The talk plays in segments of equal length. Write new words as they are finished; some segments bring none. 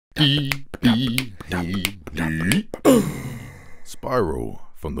Spiral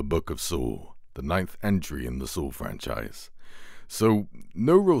from the Book of Saw, the 9th entry in the Saw franchise. So,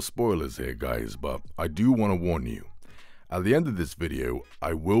 no real spoilers here guys, but I do want to warn you. At the end of this video,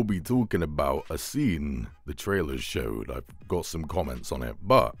 I will be talking about a scene the trailers showed. I've got some comments on it,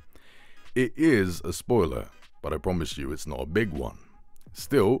 but it is a spoiler, but I promise you it's not a big one.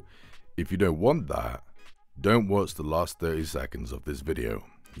 Still, if you don't want that, don't watch the last 30 seconds of this video.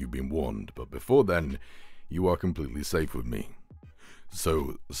 You've been warned, but before then, you are completely safe with me.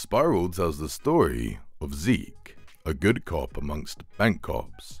 So, Spiral tells the story of Zeke, a good cop amongst bank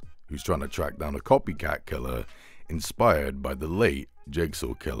cops, who's trying to track down a copycat killer inspired by the late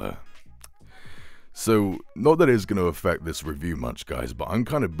Jigsaw killer. So, not that it's going to affect this review much guys, but I'm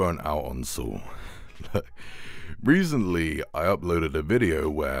kind of burnt out on Saw. Recently, I uploaded a video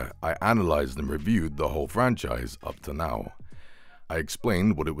where I analyzed and reviewed the whole franchise up to now. I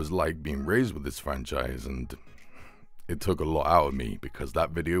explained what it was like being raised with this franchise, and it took a lot out of me because that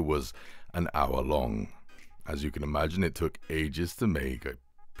video was an hour long. As you can imagine, it took ages to make. I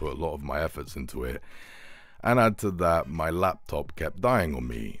put a lot of my efforts into it, and add to that, my laptop kept dying on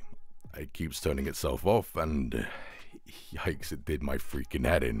me. It keeps turning itself off, and yikes, it did my freaking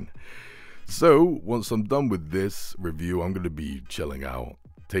head in. So, once I'm done with this review, I'm going to be chilling out,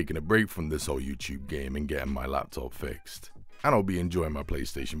 taking a break from this whole YouTube game and getting my laptop fixed. And I'll be enjoying my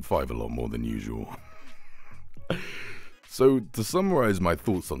PlayStation 5 a lot more than usual. So, to summarize my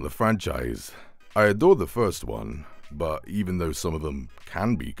thoughts on the franchise, I adore the first one, but even though some of them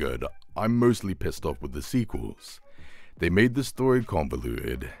can be good, I'm mostly pissed off with the sequels. They made the story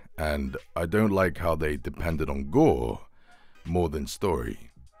convoluted, and I don't like how they depended on gore more than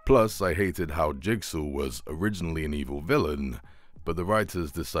story. Plus, I hated how Jigsaw was originally an evil villain, but the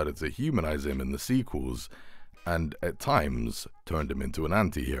writers decided to humanize him in the sequels, and at times turned him into an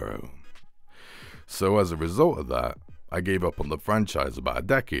anti-hero. So as a result of that, I gave up on the franchise about a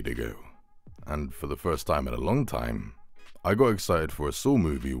decade ago, and for the first time in a long time, I got excited for a Saw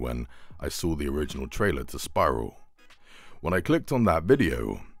movie when I saw the original trailer to Spiral. When I clicked on that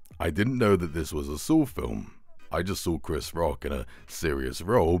video, I didn't know that this was a Saw film. I just saw Chris Rock in a serious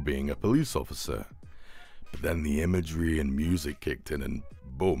role being a police officer. But then the imagery and music kicked in and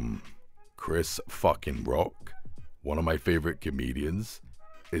boom, Chris fucking Rock, one of my favorite comedians,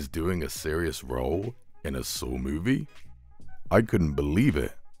 is doing a serious role in a Saw movie? I couldn't believe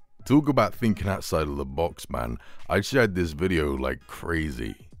it. Talk about thinking outside of the box, man. I shared this video like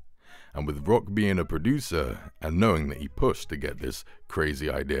crazy. And with Rock being a producer and knowing that he pushed to get this crazy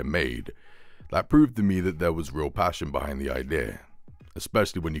idea made, that proved to me that there was real passion behind the idea.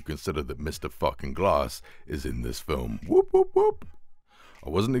 Especially when you consider that Mr. fucking Glass is in this film. Whoop whoop whoop. I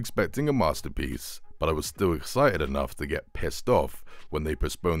wasn't expecting a masterpiece, but I was still excited enough to get pissed off when they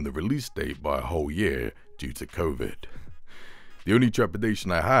postponed the release date by a whole year due to COVID. The only trepidation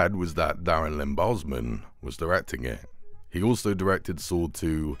I had was that Darren Lynn Bousman was directing it. He also directed Saw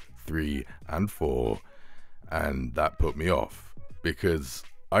 2, 3, and 4, and that put me off, because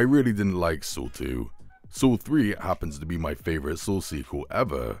I really didn't like Saw 2. Saw 3 happens to be my favorite Saw sequel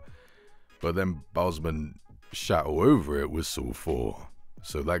ever, but then Bousman shat all over it with Saw 4,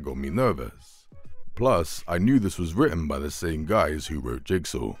 so that got me nervous. Plus, I knew this was written by the same guys who wrote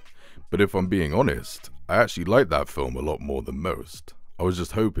Jigsaw, but if I'm being honest, I actually liked that film a lot more than most. I was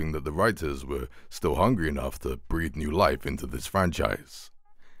just hoping that the writers were still hungry enough to breathe new life into this franchise.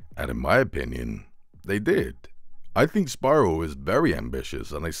 And in my opinion, they did. I think Spiral is very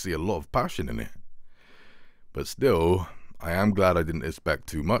ambitious and I see a lot of passion in it. But still, I am glad I didn't expect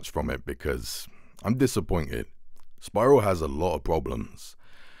too much from it because I'm disappointed. Spiral has a lot of problems,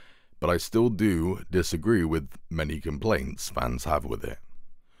 but I still do disagree with many complaints fans have with it.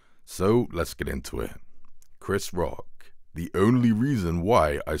 So let's get into it. Chris Rock, the only reason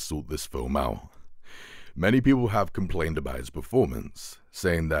why I sought this film out. Many people have complained about his performance,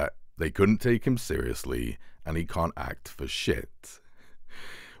 saying that they couldn't take him seriously and he can't act for shit.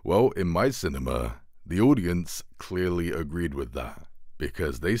 Well, in my cinema, the audience clearly agreed with that,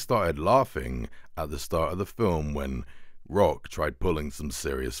 because they started laughing at the start of the film when Rock tried pulling some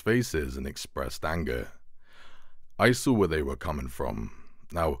serious faces and expressed anger. I saw where they were coming from.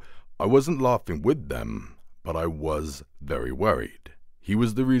 Now, I wasn't laughing with them, but I was very worried. He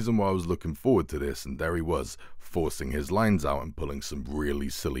was the reason why I was looking forward to this, and there he was, forcing his lines out and pulling some really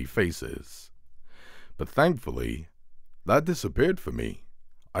silly faces. But thankfully, that disappeared for me.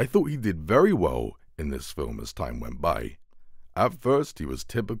 I thought he did very well in this film as time went by. At first, he was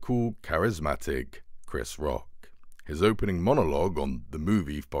typical, charismatic Chris Rock. His opening monologue on the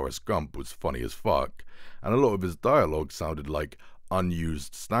movie Forrest Gump was funny as fuck, and a lot of his dialogue sounded like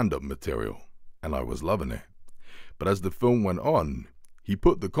unused stand-up material, and I was loving it. But as the film went on, he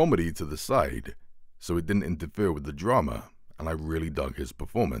put the comedy to the side so it didn't interfere with the drama, and I really dug his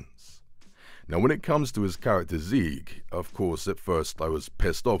performance. Now when it comes to his character Zeke, of course at first I was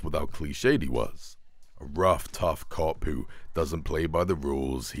pissed off with how cliched he was. A rough, tough cop who doesn't play by the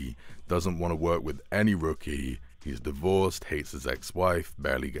rules, he doesn't want to work with any rookie, he's divorced, hates his ex-wife,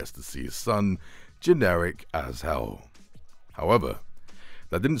 barely gets to see his son, generic as hell. However,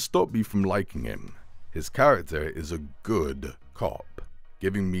 that didn't stop me from liking him. His character is a good cop,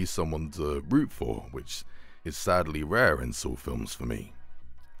 giving me someone to root for, which is sadly rare in Saw films for me.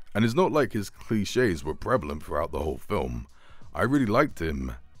 And it's not like his cliches were prevalent throughout the whole film. I really liked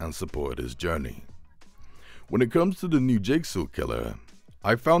him and supported his journey. When it comes to the new Jigsaw killer,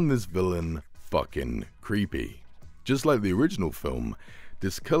 I found this villain fucking creepy. Just like the original film,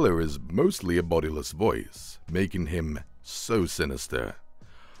 this killer is mostly a bodiless voice, making him so sinister.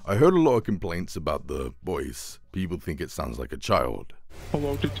 I heard a lot of complaints about the voice. People think it sounds like a child.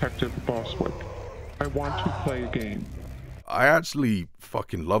 Hello, Detective Boswick. I want to play a game. I actually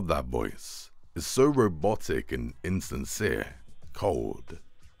fucking love that voice. It's so robotic and insincere, cold.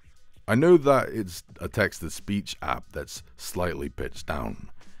 I know that it's a text-to-speech app that's slightly pitched down,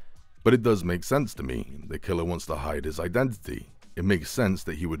 but it does make sense to me. The killer wants to hide his identity. It makes sense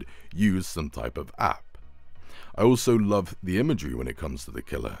that he would use some type of app. I also love the imagery when it comes to the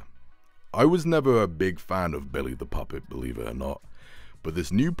killer. I was never a big fan of Billy the Puppet, believe it or not, but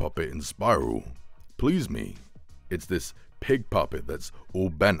this new puppet in Spiral pleased me. It's this pig puppet that's all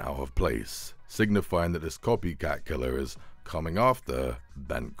bent out of place, signifying that this copycat killer is coming after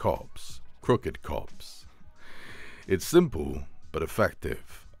bent cops, crooked cops. It's simple, but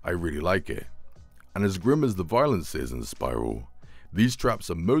effective. I really like it. And as grim as the violence is in Spiral, these traps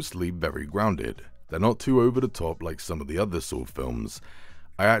are mostly very grounded. They're not too over the top like some of the other Saw films.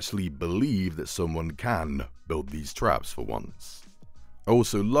 I actually believe that someone can build these traps for once. I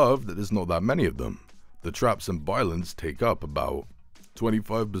also love that there's not that many of them. The traps and violence take up about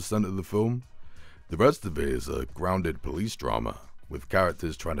 25% of the film. The rest of it is a grounded police drama, with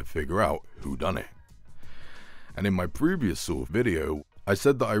characters trying to figure out who done it. And in my previous Saw video, I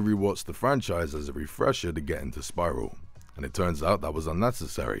said that I rewatched the franchise as a refresher to get into Spiral, and it turns out that was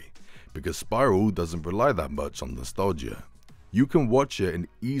unnecessary, because Spiral doesn't rely that much on nostalgia. You can watch it and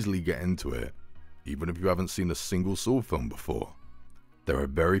easily get into it, even if you haven't seen a single Saw film before. There are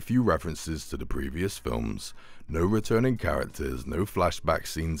very few references to the previous films, no returning characters, no flashback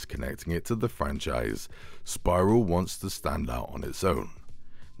scenes connecting it to the franchise. Spiral wants to stand out on its own.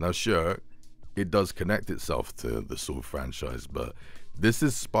 Now sure, it does connect itself to the Saw franchise, but this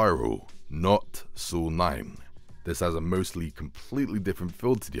is Spiral, not Saw 9. This has a mostly completely different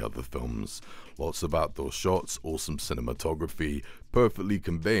feel to the other films. Lots of outdoor shots, awesome cinematography, perfectly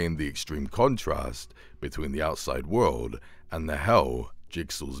conveying the extreme contrast between the outside world and the hell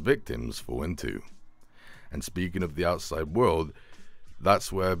Jigsaw's victims fall into. And speaking of the outside world,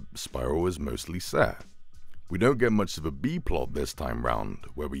 that's where Spiral is mostly set. We don't get much of a B-plot this time round,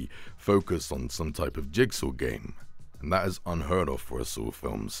 where we focus on some type of Jigsaw game, and that is unheard of for a Saw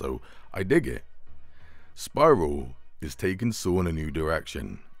film, so I dig it. Spiral is taking Saw in a new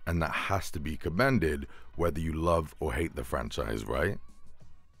direction, and that has to be commended whether you love or hate the franchise, right?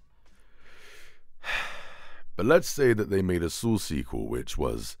 But let's say that they made a Saw sequel which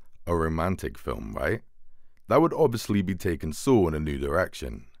was a romantic film, right? That would obviously be taking Saw in a new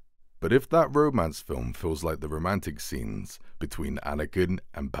direction. But if that romance film feels like the romantic scenes between Anakin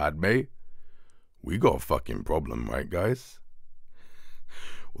and Padme, we got a fucking problem, right guys?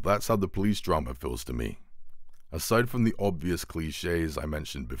 Well, that's how the police drama feels to me. Aside from the obvious cliches I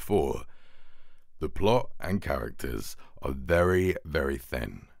mentioned before, the plot and characters are very, very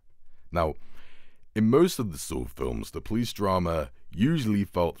thin. Now, in most of the Saw films, the police drama usually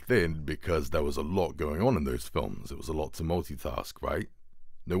felt thin because there was a lot going on in those films. It was a lot to multitask, right?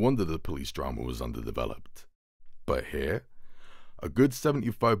 No wonder the police drama was underdeveloped. But here, a good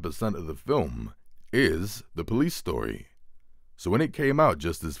 75% of the film is the police story. So when it came out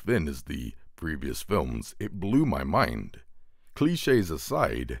just as thin as the previous films, it blew my mind. Cliches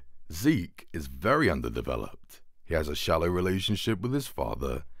aside, Zeke is very underdeveloped. He has a shallow relationship with his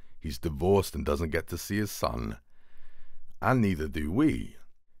father, he's divorced and doesn't get to see his son, and neither do we.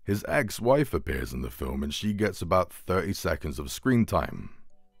 His ex-wife appears in the film and she gets about 30 seconds of screen time.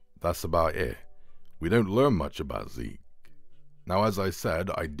 That's about it. We don't learn much about Zeke. Now, as I said,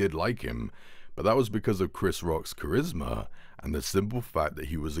 I did like him, but that was because of Chris Rock's charisma and the simple fact that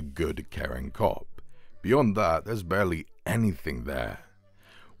he was a good, caring cop. Beyond that, there's barely anything there.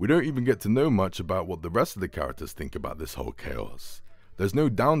 We don't even get to know much about what the rest of the characters think about this whole chaos. There's no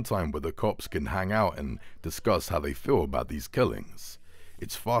downtime where the cops can hang out and discuss how they feel about these killings.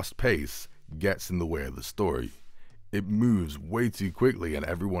 Its fast pace gets in the way of the story. It moves way too quickly and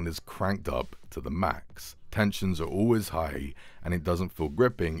everyone is cranked up to the max. Tensions are always high and it doesn't feel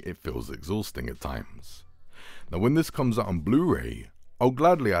gripping, it feels exhausting at times. Now when this comes out on Blu-ray, I'll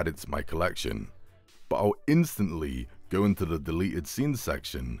gladly add it to my collection, but I'll instantly go into the deleted scenes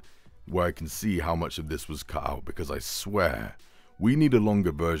section where I can see how much of this was cut out, because I swear, we need a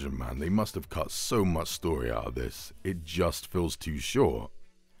longer version, man. They must have cut so much story out of this. It just feels too short.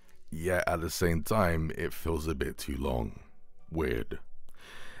 Yet at the same time, it feels a bit too long. Weird.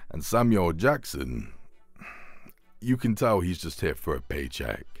 And Samuel Jackson, you can tell he's just here for a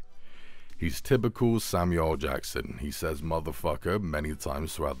paycheck. He's typical Samuel Jackson. He says motherfucker many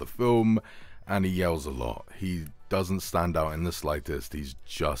times throughout the film, and he yells a lot. He doesn't stand out in the slightest. He's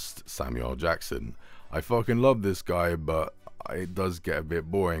just Samuel Jackson. I fucking love this guy, but it does get a bit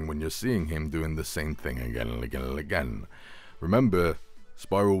boring when you're seeing him doing the same thing again and again and again. Remember,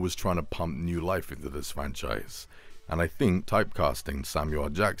 Spiral was trying to pump new life into this franchise, and I think typecasting Samuel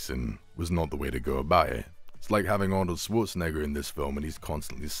Jackson was not the way to go about it. It's like having Arnold Schwarzenegger in this film and he's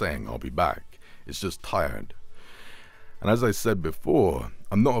constantly saying, "I'll be back." It's just tired. And as I said before,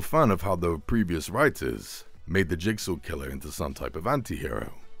 I'm not a fan of how the previous writers made the Jigsaw killer into some type of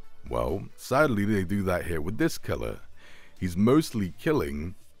anti-hero. Well, sadly they do that here with this killer. He's mostly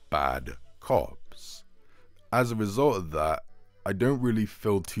killing bad cops. As a result of that, I don't really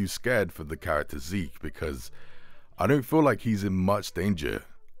feel too scared for the character Zeke, because I don't feel like he's in much danger.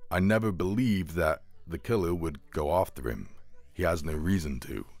 I never believed that the killer would go after him. He has no reason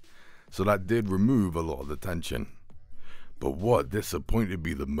to. So that did remove a lot of the tension. But what disappointed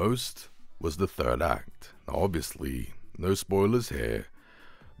me the most was the third act. Now obviously, no spoilers here,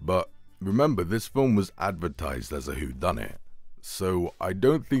 but remember this film was advertised as a whodunit. So I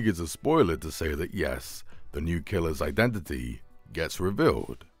don't think it's a spoiler to say that yes, the new killer's identity gets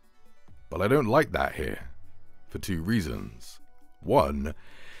revealed. But I don't like that here, for two reasons. One,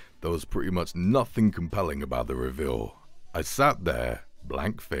 there was pretty much nothing compelling about the reveal. I sat there,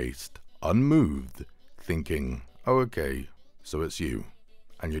 blank-faced, unmoved, thinking, oh okay, so it's you,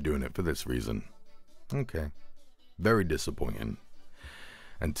 and you're doing it for this reason. Okay. Very disappointing.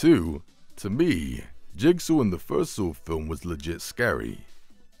 And two, to me, Jigsaw in the first Saw film was legit scary,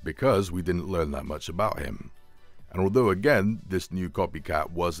 because we didn't learn that much about him. And although again, this new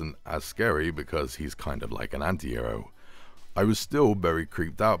copycat wasn't as scary because he's kind of like an anti-hero, I was still very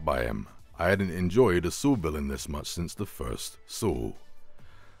creeped out by him. I hadn't enjoyed a Saw villain this much since the first Saw.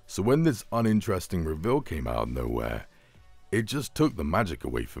 So when this uninteresting reveal came out of nowhere, it just took the magic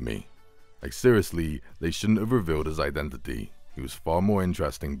away from me. Like seriously, they shouldn't have revealed his identity. He was far more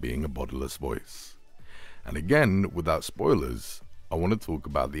interesting being a bodiless voice. And again, without spoilers, I want to talk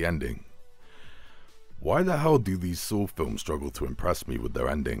about the ending. Why the hell do these Saw films struggle to impress me with their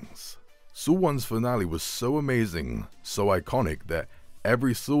endings? Saw 1's finale was so amazing, so iconic that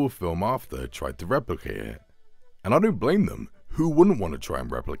every Saw film after tried to replicate it. And I don't blame them. Who wouldn't want to try and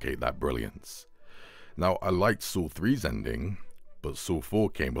replicate that brilliance? Now, I liked Saw 3's ending, but Saw 4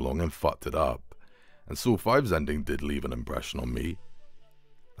 came along and fucked it up. And Saw 5's ending did leave an impression on me.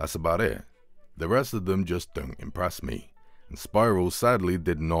 That's about it. The rest of them just don't impress me. And Spiral sadly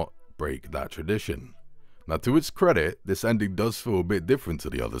did not break that tradition. Now to its credit, this ending does feel a bit different to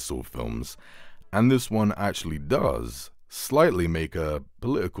the other Saw films, and this one actually does slightly make a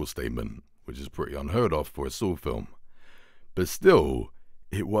political statement, which is pretty unheard of for a Saw film. But still,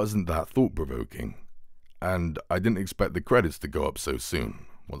 it wasn't that thought-provoking, and I didn't expect the credits to go up so soon.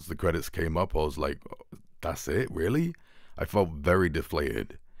 Once the credits came up, I was like, that's it, really? I felt very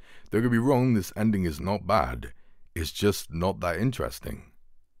deflated. Don't get me wrong, this ending is not bad, it's just not that interesting.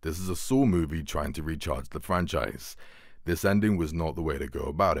 This is a Saw movie trying to recharge the franchise. This ending was not the way to go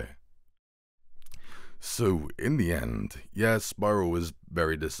about it. So, in the end, yeah, Spiral is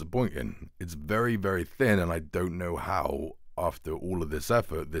very disappointing. It's very, very thin, and I don't know how, after all of this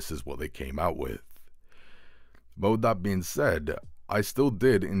effort, this is what they came out with. But with that being said, I still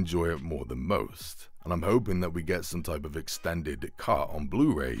did enjoy it more than most, and I'm hoping that we get some type of extended cut on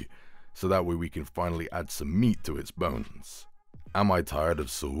Blu-ray, so that way we can finally add some meat to its bones. Am I tired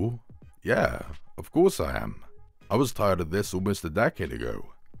of Saw? Yeah, of course I am. I was tired of this almost a decade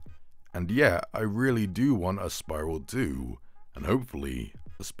ago. And yeah, I really do want a Spiral 2, and hopefully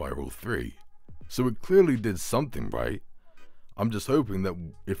a Spiral 3. So it clearly did something right. I'm just hoping that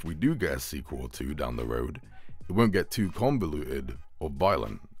if we do get a sequel or two down the road, it won't get too convoluted or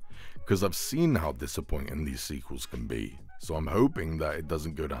violent, because I've seen how disappointing these sequels can be. so I'm hoping that it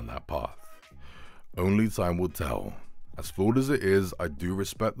doesn't go down that path. Only time will tell. As flawed as it is, I do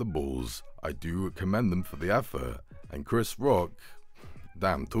respect the balls, I do commend them for the effort, and Chris Rock,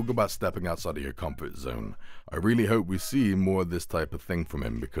 damn, talk about stepping outside of your comfort zone. I really hope we see more of this type of thing from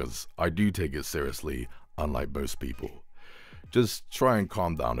him because I do take it seriously, unlike most people. Just try and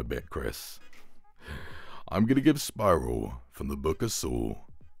calm down a bit, Chris. I'm gonna give Spiral from the Book of Saw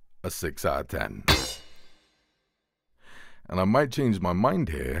a 6 out of 10. And I might change my mind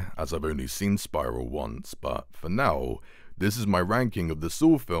here, as I've only seen Spiral once, but for now, this is my ranking of the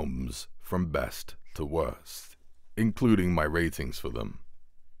Saw films from best to worst, including my ratings for them.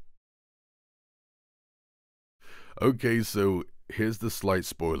 Okay, so here's the slight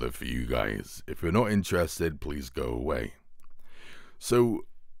spoiler for you guys. If you're not interested, please go away. So,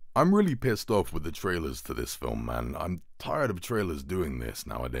 I'm really pissed off with the trailers to this film, man. I'm tired of trailers doing this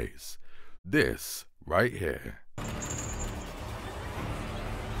nowadays. This, right here,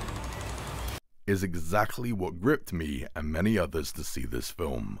 is exactly what gripped me and many others to see this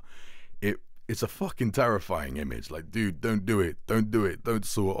film. It's a fucking terrifying image. Like, dude, don't do it, don't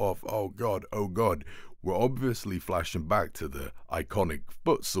saw it off. Oh god, oh god. We're obviously flashing back to the iconic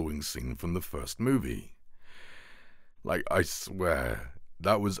foot sawing scene from the first movie. Like, I swear,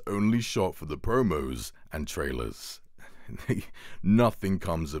 that was only shot for the promos and trailers. Nothing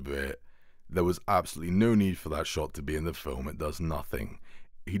comes of it. There was absolutely no need for that shot to be in the film. It does nothing.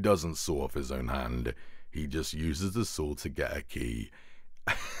 He doesn't saw off his own hand. He just uses the saw to get a key.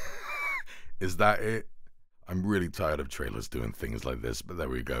 Is that it? I'm really tired of trailers doing things like this, but there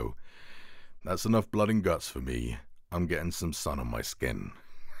we go. That's enough blood and guts for me. I'm getting some sun on my skin.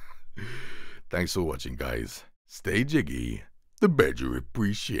 Thanks for watching, guys. Stay jiggy. The Badger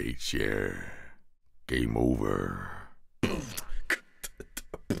appreciates you. Game over.